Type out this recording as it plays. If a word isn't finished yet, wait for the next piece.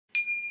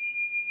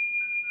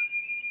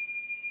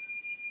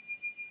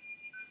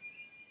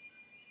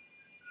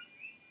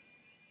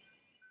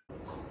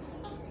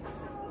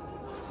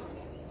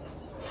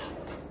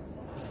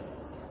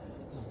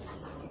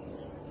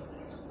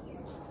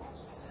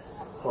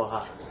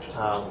Aloha.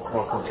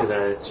 Welcome to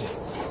the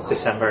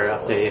December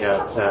update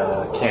of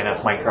the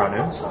KNF Micro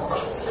news.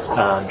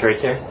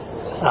 Drake here.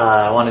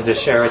 I wanted to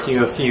share with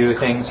you a few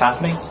things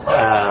happening.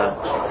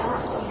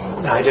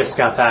 I just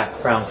got back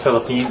from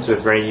Philippines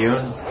with Ray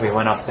Yoon. We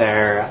went up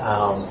there,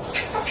 I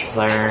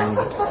learned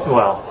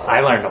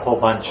a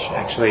whole bunch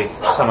actually.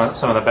 Some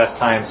of the best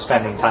times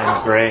spending time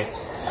with Ray.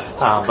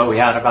 But we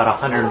had about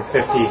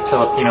 150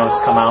 Filipinos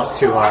come out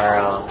to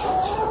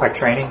our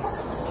training,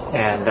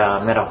 and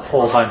met a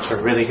whole bunch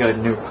of really good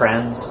new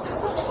friends.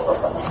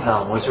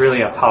 It was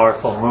really a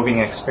powerful, moving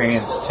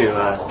experience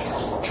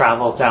to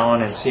travel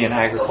down and see an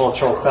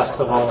agricultural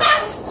festival,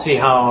 see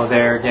how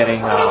they're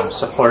getting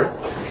support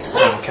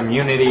from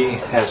community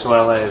as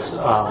well as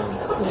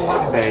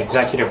the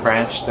executive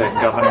branch, the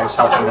governor's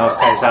helping those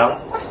guys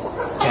out,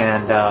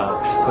 and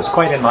it was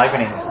quite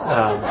enlivening.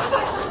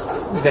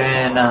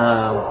 Then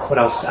what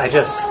else? I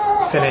just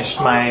finished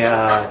my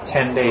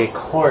 10-day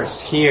course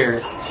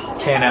here,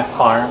 KNF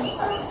Farm,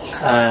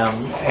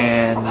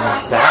 and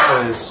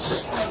that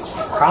was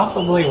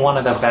probably one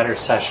of the better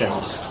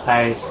sessions.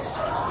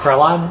 For a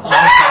long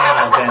time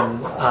I've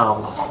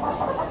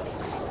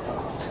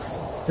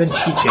been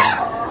teaching,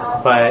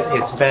 but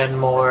it's been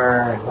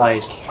more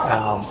like,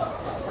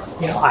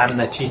 I'm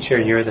the teacher,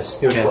 you're the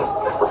student.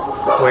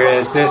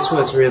 Whereas this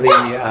was really,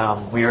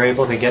 we were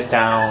able to get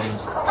down,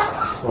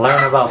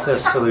 learn about the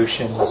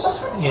solutions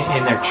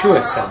in their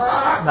truest sense,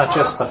 not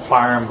just the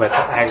farm, but the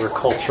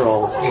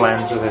agricultural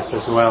lens of this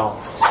as well.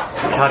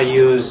 How to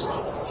use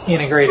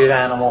integrated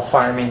animal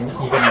farming,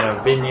 even in a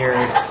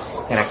vineyard,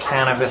 in a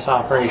cannabis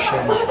operation,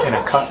 in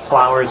a cut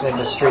flowers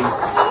industry,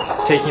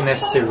 taking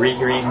this to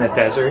regreen the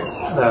desert,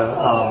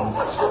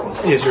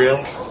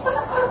 Israel.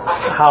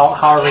 How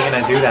are we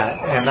going to do that?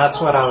 And that's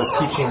what I was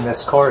teaching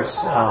this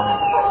course,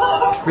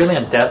 really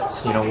in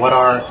depth.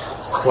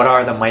 What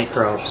are the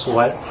microbes?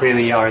 What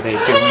really are they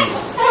doing?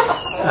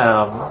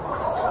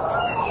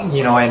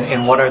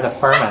 And what are the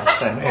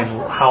ferments? And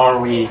how are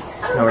we,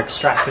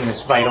 extracting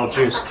this vital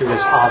juice through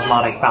this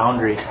osmotic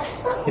boundary?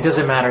 It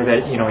doesn't matter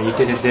that, you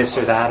did it this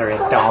or that or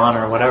at dawn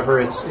or whatever.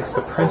 It's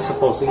the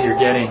principles that you're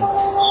getting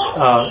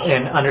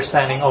in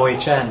understanding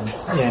OHN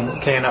in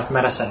KNF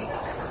medicine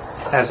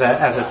as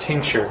a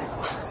tincture.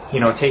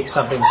 Take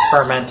something,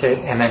 ferment it,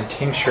 and then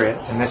tincture it.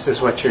 And this is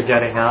what you're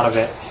getting out of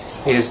it,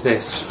 is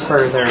this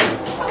further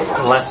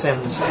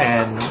lessons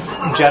and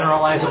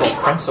generalizable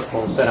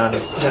principles that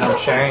I'm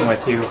sharing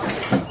with you,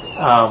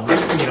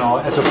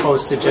 as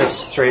opposed to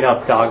just straight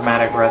up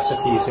dogmatic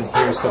recipes and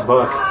here's the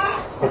book.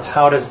 It's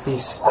how do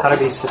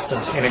these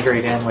systems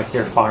integrate in with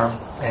your farm,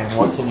 and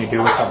what can you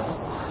do with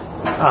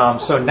them?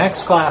 So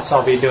next class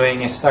I'll be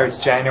doing, it starts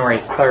January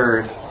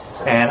 3rd,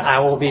 and I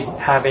will be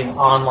having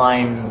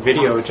online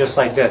video just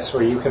like this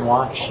where you can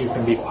watch, you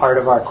can be part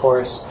of our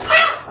course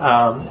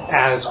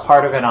as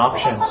part of an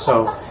option.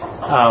 So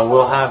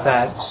we'll have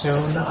that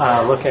soon.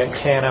 Look at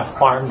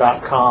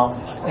knffarm.com,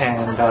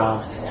 and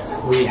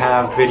we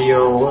have a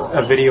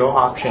video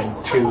option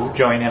to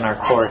join in our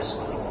course.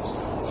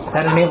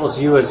 That enables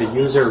you as a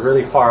user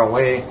really far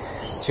away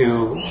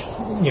to,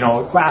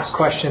 ask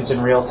questions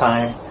in real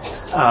time,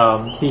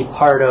 be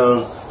part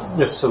of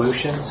the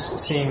solutions,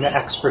 seeing the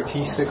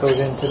expertise that goes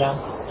into them,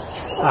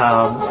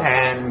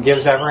 and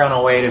gives everyone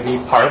a way to be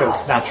part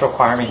of natural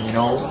farming.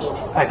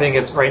 I think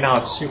right now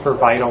it's super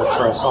vital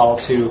for us all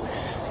to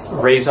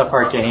raise up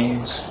our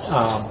games,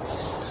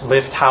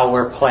 lift how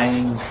we're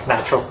playing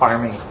natural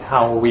farming,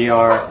 how we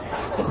are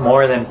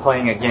more than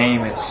playing a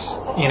game, it's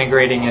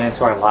integrating it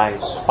into our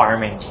lives,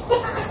 farming,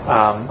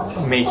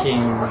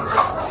 making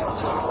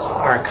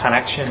our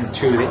connection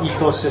to the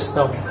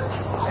ecosystem,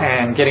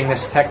 and getting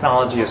this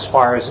technology as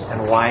far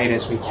and wide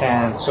as we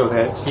can so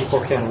that people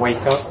can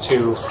wake up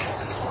to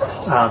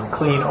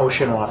clean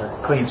ocean water,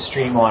 clean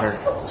stream water,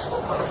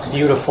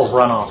 beautiful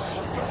runoff,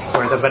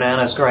 where the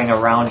bananas growing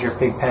around your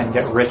pig pen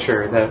get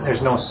richer, that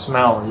there's no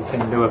smell. You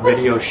can do a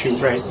video shoot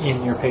right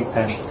in your pig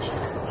pen.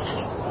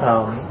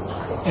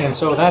 And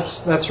so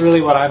that's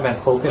really what I've been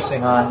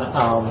focusing on.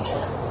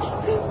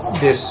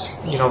 This,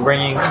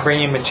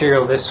 bringing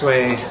material this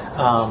way,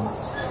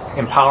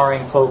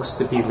 empowering folks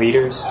to be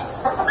leaders.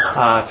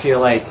 I feel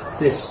like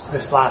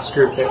this last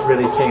group that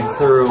really came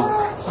through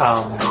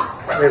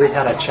really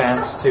had a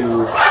chance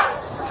to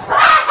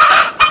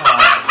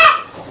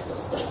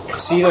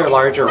see their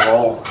larger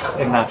role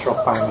in natural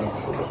farming,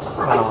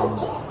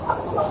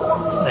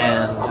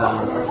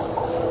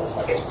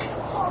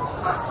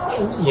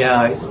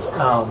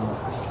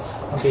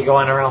 I'll be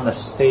going around the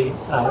state.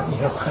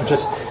 I'm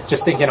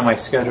just thinking of my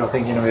schedule,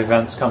 thinking of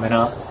events coming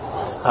up.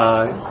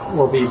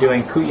 We'll be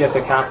doing Kuya at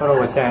the Capitol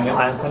with Daniel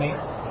Anthony.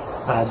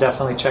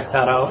 Definitely check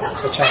that out.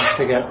 It's a chance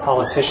to get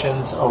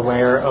politicians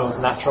aware of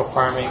natural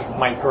farming,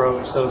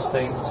 microbes, those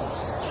things.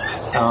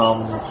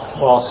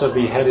 We'll also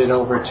be headed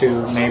over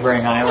to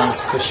neighboring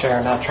islands to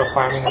share natural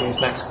farming in these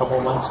next couple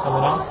of months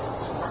coming up.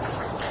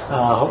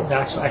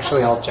 That's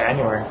actually all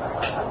January.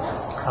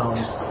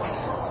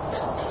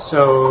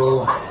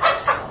 So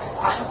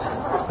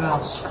what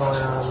else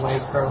going on?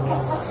 Micro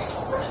news.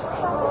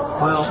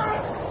 Well,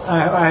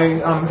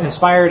 I'm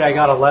inspired. I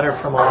got a letter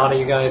from a lot of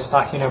you guys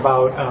talking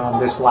about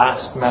this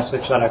last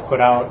message that I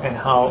put out and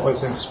how it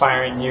was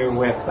inspiring you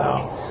with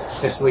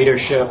this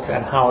leadership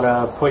and how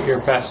to put your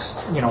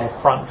best,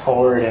 front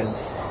forward and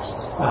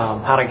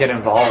how to get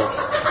involved.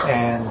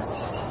 And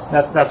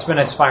that's been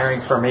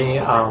inspiring for me.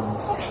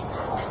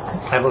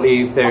 I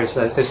believe this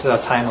is a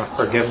time of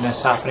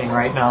forgiveness happening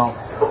right now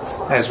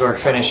as we're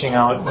finishing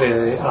out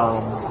the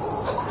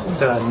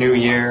new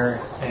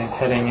year and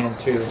heading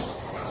into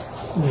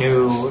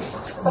new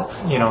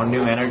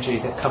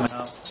energy coming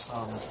up.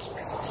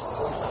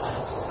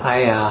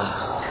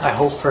 I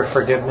hope for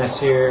forgiveness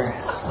here,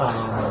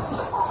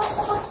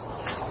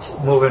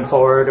 moving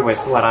forward with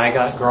what I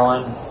got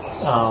growing,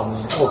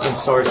 open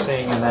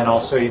sourcing, and then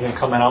also even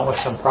coming out with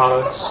some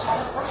products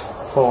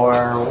for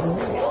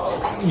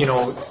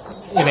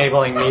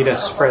enabling me to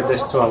spread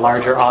this to a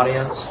larger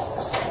audience.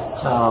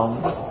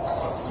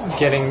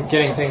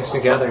 Getting things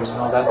together,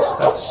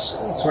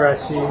 that's where I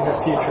see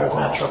the future of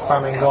natural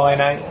farming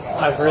going.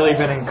 I've really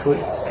been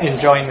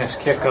enjoying this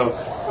kick of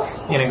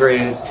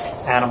integrated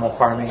animal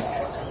farming,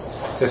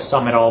 to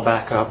sum it all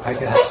back up, I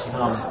guess.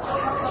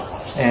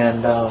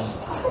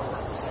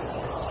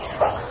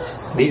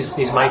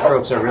 These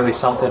microbes are really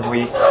something.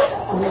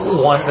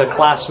 The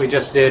class we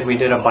just did, we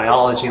did a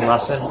biology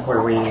lesson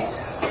where we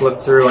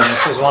looked through, and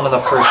this was one of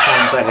the first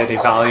times I had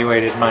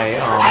evaluated my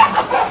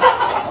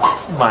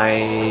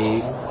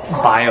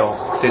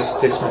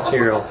this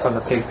material from the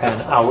pig pen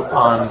out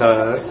on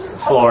the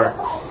floor.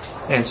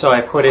 And so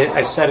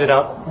I set it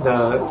up,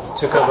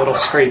 took a little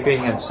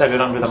scraping and set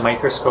it under the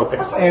microscope,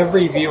 and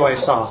every view I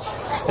saw,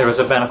 there was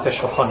a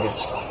beneficial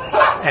fungus.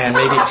 And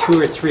maybe 2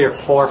 or 3 or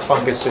 4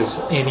 funguses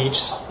in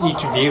each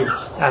view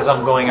as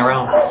I'm going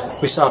around.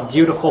 We saw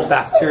beautiful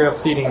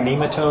bacteria-feeding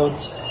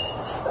nematodes.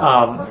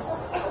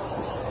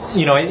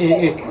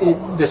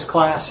 This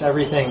class,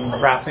 everything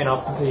wrapping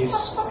up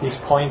these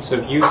points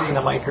of using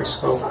the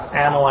microscope,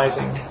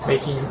 analyzing,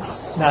 making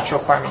natural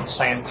farming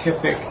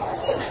scientific,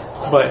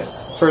 but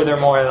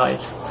furthermore,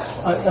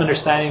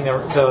 understanding the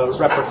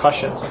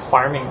repercussions of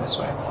farming this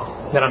way.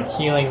 That I'm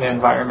healing the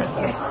environment,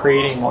 that I'm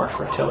creating more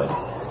fertility.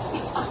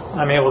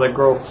 I'm able to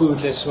grow food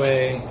this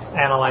way,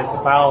 analyze the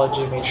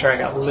biology, make sure I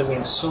got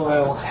living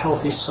soil,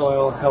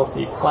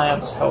 healthy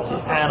plants, healthy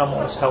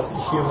animals, healthy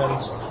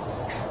humans.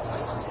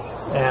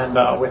 And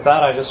with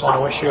that, I just want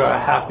to wish you a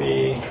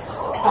happy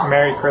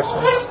Merry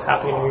Christmas,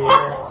 Happy New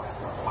Year,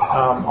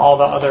 all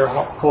the other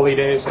holy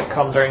days that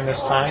come during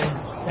this time,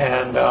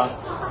 and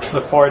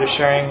look forward to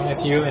sharing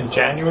with you in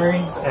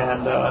January.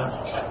 And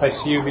if I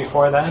see you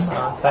before then,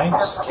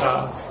 thanks.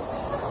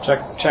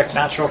 Check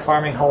Natural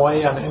Farming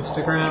Hawaii on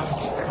Instagram,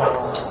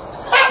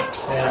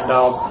 and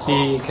I'll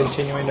be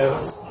continuing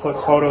to put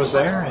photos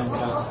there. And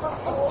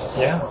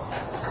yeah,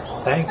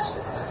 thanks.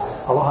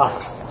 Aloha.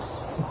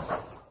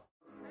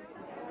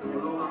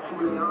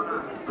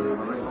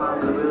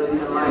 Responsibility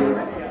in life.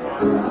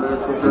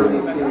 Let's control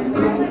these things,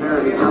 take care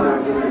of each other,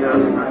 and get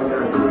together right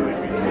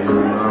there.